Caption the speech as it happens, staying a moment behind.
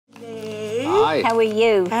Hi. How are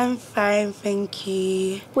you? I'm fine, thank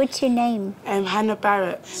you. What's your name? I'm Hannah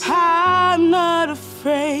Barrett. I'm not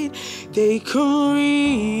afraid. They can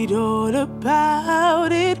read all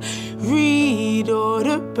about it. Read all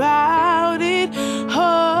about it.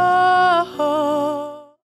 Oh.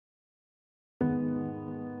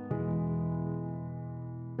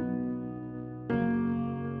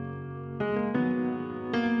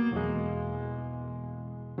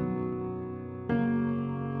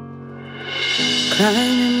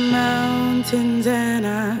 Climbing mountains and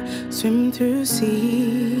I swim through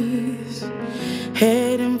seas,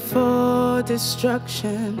 heading for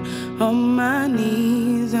destruction. On my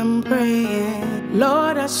knees I'm praying,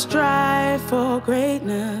 Lord, I strive for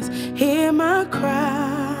greatness. Hear my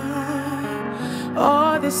cry.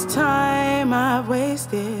 All this time I've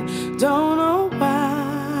wasted, don't know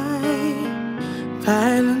why.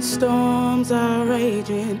 Violent storms are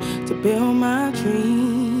raging to build my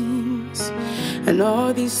dreams, and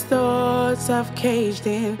all these thoughts I've caged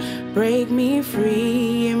in break me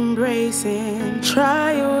free, embracing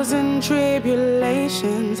trials and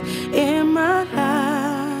tribulations in my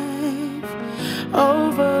life.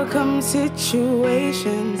 Overcome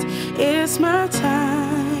situations, it's my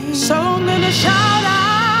time. So I'm gonna shout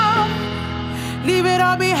out, leave it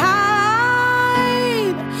all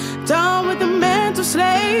behind. Done with the mental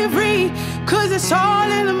slavery, 'cause it's all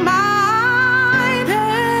in the mind.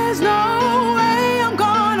 There's no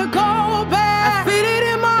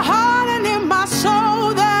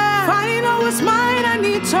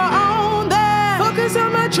to own that. Focus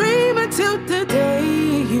on my dream until the day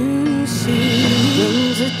you see.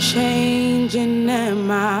 Things are changing and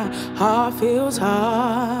my heart feels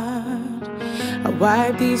hard. I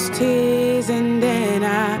wipe these tears and then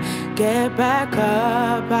I get back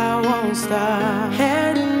up. I won't stop.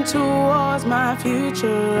 Heading towards my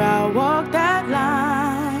future, I'll walk that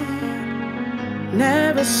line.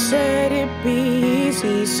 Never said it'd be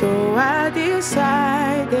easy, so I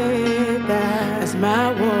decided that as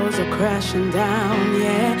my walls are crashing down,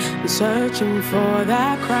 yeah, I'm searching for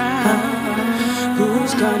that crown.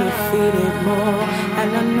 Who's gonna feed it more? And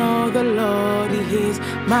I know the Lord, He hears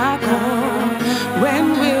my call. When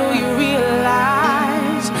will you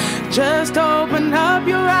realize? Just open up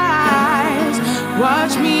your eyes.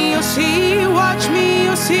 Watch me, you'll see. Watch me,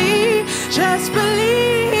 you'll see. Just believe.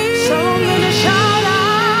 So I'm gonna shout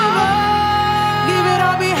out, leave it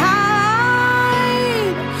all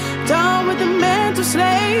behind. Done with the mental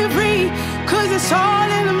slavery, 'cause it's all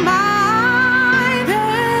in the mind.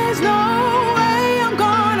 There's no way I'm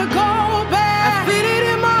gonna go back. I feel it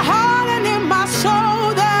in my heart and in my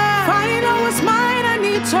soul that finding out what's mine, I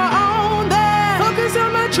need to own that. Focus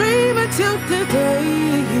on my dream until the day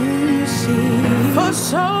you see. For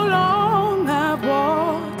so long I've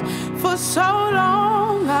walked, for so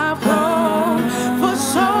long I've grown, for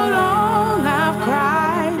so long I've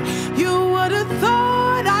cried. You would have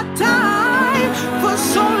thought I'd die. For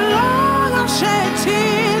so long I've shed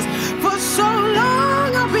tears, for so long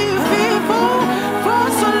I've been fearful, for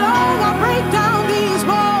so long I break down these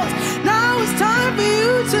walls. Now it's time for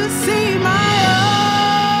you to see my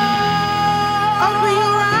own. Open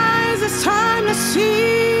your eyes, it's time to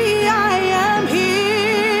see I am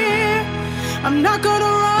here. I'm not gonna